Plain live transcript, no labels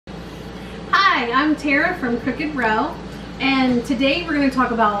Hi, I'm Tara from Crooked Row, and today we're going to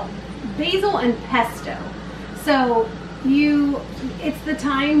talk about basil and pesto. So it's the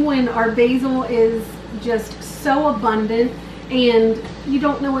time when our basil is just so abundant and you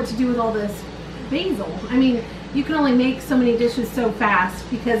don't know what to do with all this basil. I mean, you can only make so many dishes so fast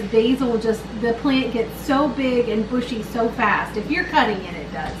because basil the plant gets so big and bushy so fast. If you're cutting it,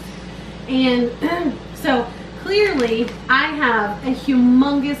 it does. And so clearly I have a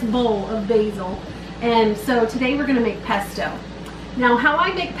humongous bowl of basil, and so today we're going to make pesto. Now how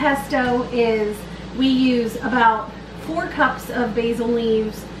I make pesto is we use about 4 cups of basil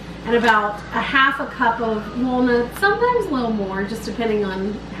leaves and about a half a cup of walnuts, sometimes a little more, just depending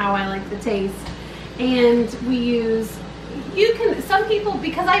on how I like the taste. And we use, some people,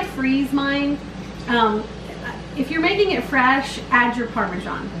 because I freeze mine, if you're making it fresh, add your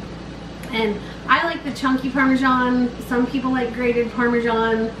Parmesan. And I like the chunky Parmesan. Some people like grated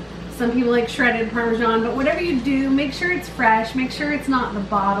Parmesan. Some people like shredded Parmesan. But whatever you do, make sure it's fresh. Make sure it's not the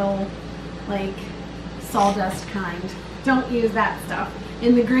bottle, like sawdust kind. Don't use that stuff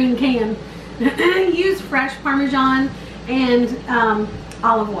in the green can. Use fresh Parmesan and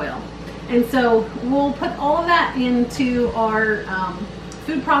olive oil. And so we'll put all of that into our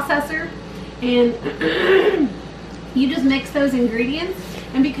food processor, and you just mix those ingredients.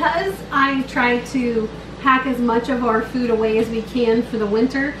 And because I try to pack as much of our food away as we can for the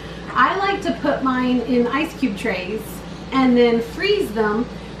winter, I like to put mine in ice cube trays and then freeze them,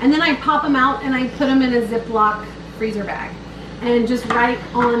 and then I pop them out and I put them in a Ziploc freezer bag and just write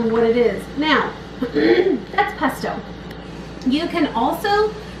on what it is. Now, that's pesto. You can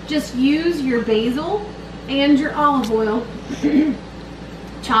also just use your basil and your olive oil,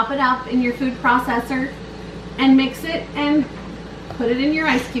 chop it up in your food processor and mix it and put it in your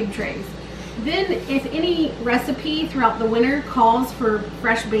ice cube trays. Then if any recipe throughout the winter calls for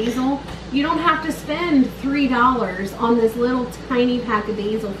fresh basil, you don't have to spend $3 on this little tiny pack of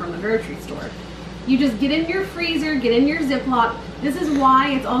basil from the grocery store. You just get in your freezer, get in your Ziploc. This is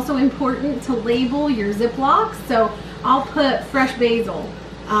why it's also important to label your Ziplocs. So I'll put fresh basil.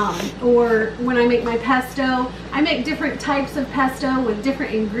 Or when I make my pesto, I make different types of pesto with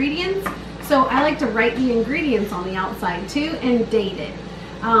different ingredients. So I like to write the ingredients on the outside too and date it.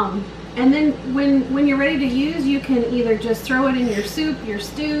 And then when you're ready to use, you can either just throw it in your soup, your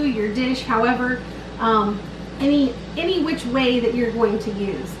stew, your dish, however, any which way that you're going to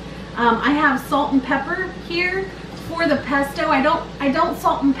use. I have salt and pepper here for the pesto. I don't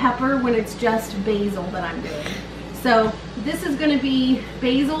salt and pepper when it's just basil that I'm doing. So this is going to be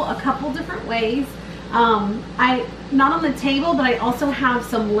basil a couple different ways. Not on the table, but I also have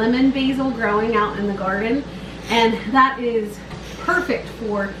some lemon basil growing out in the garden, and that is perfect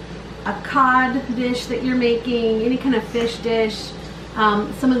for a cod dish that you're making, any kind of fish dish,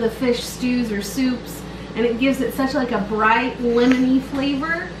 some of the fish stews or soups, and it gives it such like a bright lemony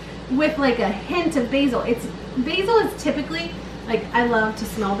flavor with like a hint of basil. Basil is typically, like, I love to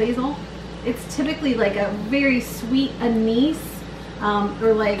smell basil. It's typically like a very sweet anise,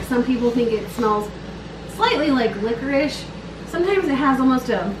 or like some people think it smells slightly like licorice. Sometimes it has almost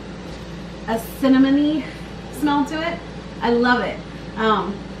a cinnamony smell to it. I love it.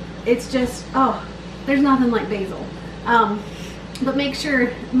 It's just, oh, there's nothing like basil. But make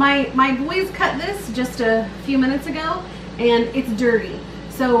sure, my boys cut this just a few minutes ago and it's dirty.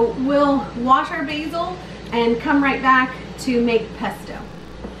 So we'll wash our basil and come right back to make pesto.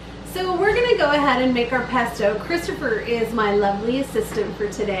 So we're gonna go ahead and make our pesto. Christopher is my lovely assistant for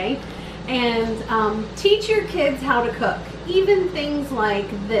today. And teach your kids how to cook. Even things like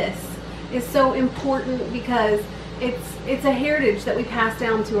this is so important because it's a heritage that we pass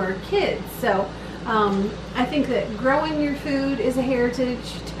down to our kids. So I think that growing your food is a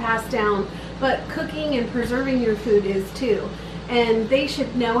heritage to pass down, but cooking and preserving your food is too. And they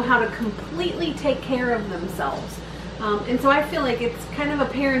should know how to completely take care of themselves. And so I feel like it's kind of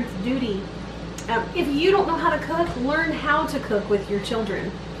a parent's duty. If you don't know how to cook, learn how to cook with your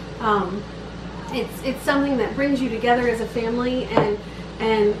children. It's something that brings you together as a family, and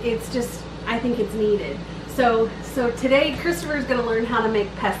it's just, I think it's needed. So today Christopher is going to learn how to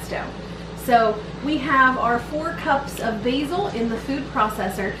make pesto. So we have our 4 cups of basil in the food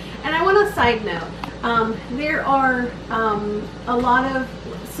processor, and I want to side note, there are a lot of,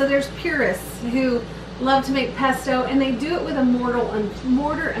 so there's purists who love to make pesto, and they do it with a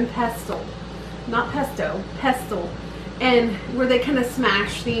mortar and pestle, not pesto, pestle, and where they kind of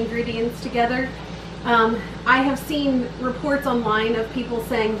smash the ingredients together. I have seen reports online of people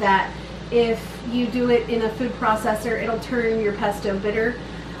saying that if you do it in a food processor, it'll turn your pesto bitter.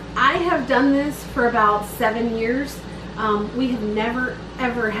 I have done this for about 7 years. We have never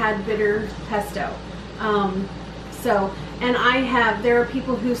ever had bitter pesto. There are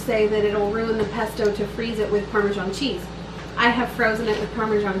people who say that it'll ruin the pesto to freeze it with Parmesan cheese. I have frozen it with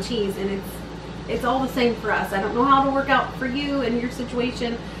Parmesan cheese, and it's all the same for us. I don't know how it'll work out for you and your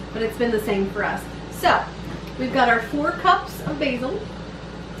situation, but it's been the same for us. So we've got our 4 cups of basil,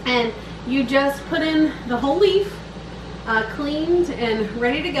 and you just put in the whole leaf, cleaned and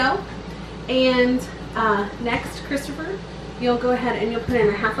ready to go. And next, Christopher, you'll go ahead and you'll put in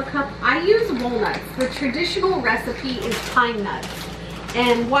a 1/2 cup. I use walnuts. The traditional recipe is pine nuts,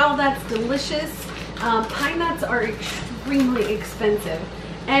 and while that's delicious, pine nuts are extremely expensive,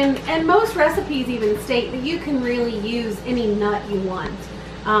 and most recipes even state that you can really use any nut you want.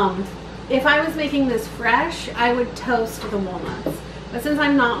 If I was making this fresh, I would toast the walnuts, but since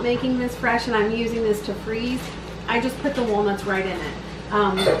I'm not making this fresh and I'm using this to freeze, I just put the walnuts right in it.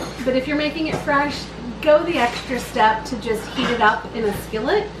 But if you're making it fresh, go the extra step to just heat it up in a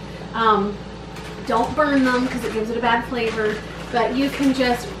skillet. Don't burn them because it gives it a bad flavor, but you can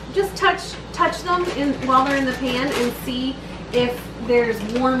just touch them while they're in the pan and see if there's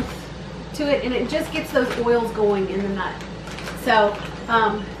warmth to it, and it just gets those oils going in the nut. So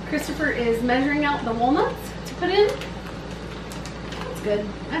Christopher is measuring out the walnuts to put in. That's good.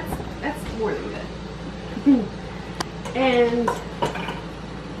 That's more than good. And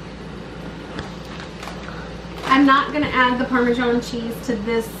I'm not going to add the Parmesan cheese to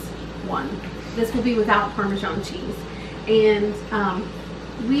this one. This will be without Parmesan cheese. And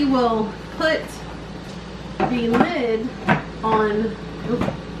we will put the lid on,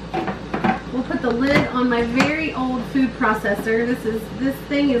 we'll put the lid on my very old food processor. This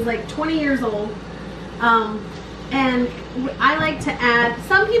thing is like 20 years old. And I like to add,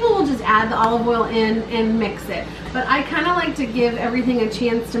 some people will just add the olive oil in and mix it, but I kind of like to give everything a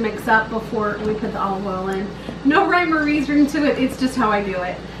chance to mix up before we put the olive oil in. No rhyme or reason to it, it's just how I do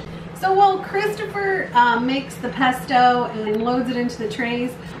it. So while Christopher makes the pesto and loads it into the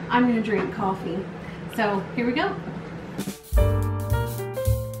trays, I'm going to drink coffee. So here we go.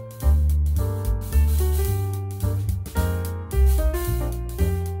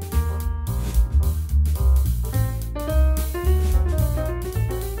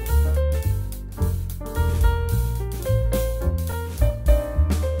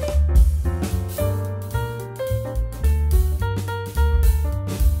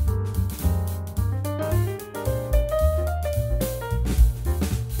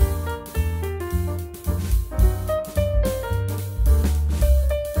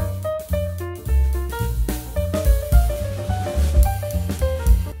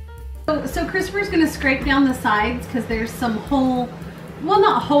 So Christopher's going to scrape down the sides because there's some whole, well,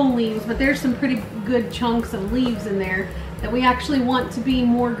 not whole leaves, but there's some pretty good chunks of leaves in there that we actually want to be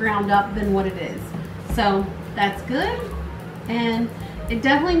more ground up than what it is. So that's good. And it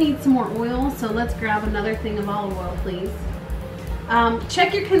definitely needs some more oil, so let's grab another thing of olive oil, please.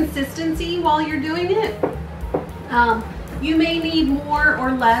 Check your consistency while you're doing it. You may need more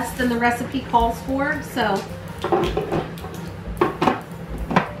or less than the recipe calls for, so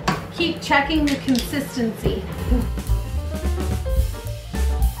keep checking the consistency.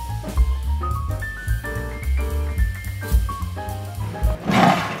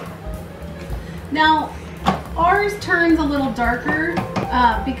 Now, ours turns a little darker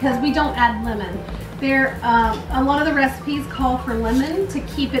because we don't add lemon. A lot of the recipes call for lemon to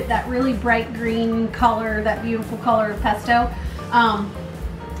keep it that really bright green color, that beautiful color of pesto.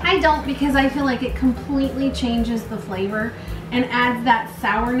 I don't, because I feel like it completely changes the flavor and adds that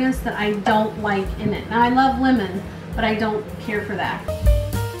sourness that I don't like in it. Now I love lemon, but I don't care for that.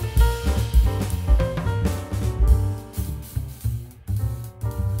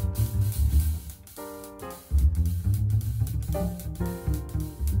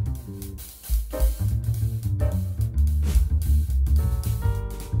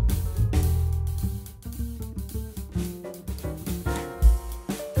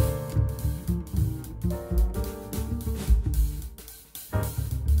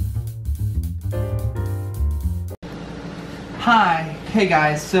 Hi, hey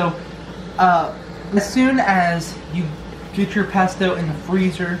guys, so as soon as you get your pesto in the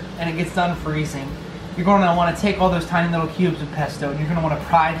freezer and it gets done freezing, you're going to want to take all those tiny little cubes of pesto and you're going to want to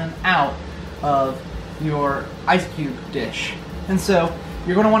pry them out of your ice cube dish. And so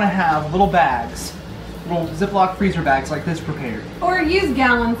you're going to want to have little bags, little Ziploc freezer bags like this prepared. Or use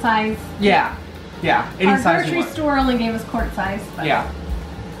gallon size. Yeah, any Our size you grocery want. store only gave us quart size. But. Yeah,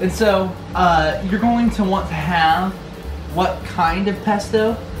 and so you're going to want to have what kind of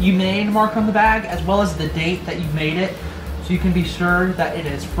pesto you made marked on the bag, as well as the date that you made it, so you can be sure that it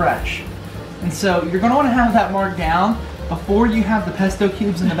is fresh. And so you're going to want to have that marked down before you have the pesto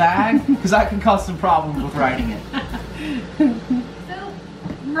cubes in the bag, because that can cause some problems with writing it. So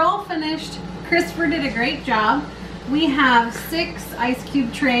we're all finished. Christopher did a great job. We have 6 ice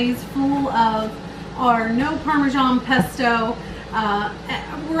cube trays full of our no Parmesan pesto.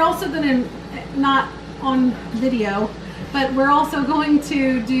 We're also going to, not on video, but we're also going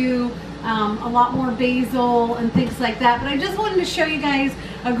to do a lot more basil and things like that. But I just wanted to show you guys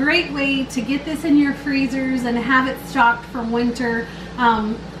a great way to get this in your freezers and have it stocked from winter.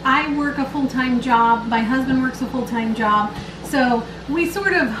 I work a full-time job. My husband works a full-time job. So we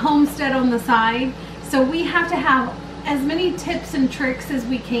sort of homestead on the side. So we have to have as many tips and tricks as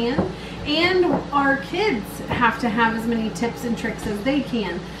we can. And our kids have to have as many tips and tricks as they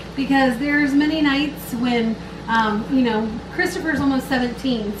can. Because there's many nights when you know, Christopher's almost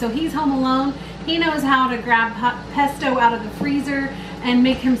 17, so he's home alone. He knows how to grab pesto out of the freezer and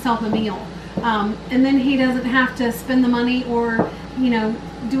make himself a meal. And then he doesn't have to spend the money or, you know,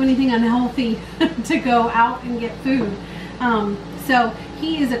 do anything unhealthy to go out and get food. So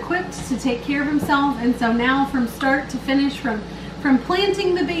he is equipped to take care of himself. And so now from start to finish, from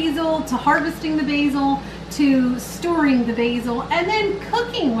planting the basil to harvesting the basil to storing the basil and then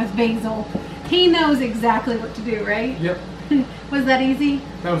cooking with basil, he knows exactly what to do, right? Yep. Was that easy?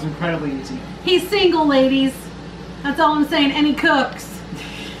 That was incredibly easy. He's single, ladies. That's all I'm saying. And he cooks.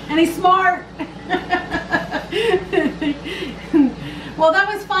 And he's smart. Well,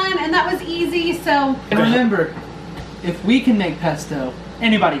 that was fun and that was easy. So, and remember, if we can make pesto,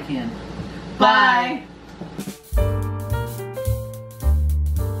 anybody can. Bye.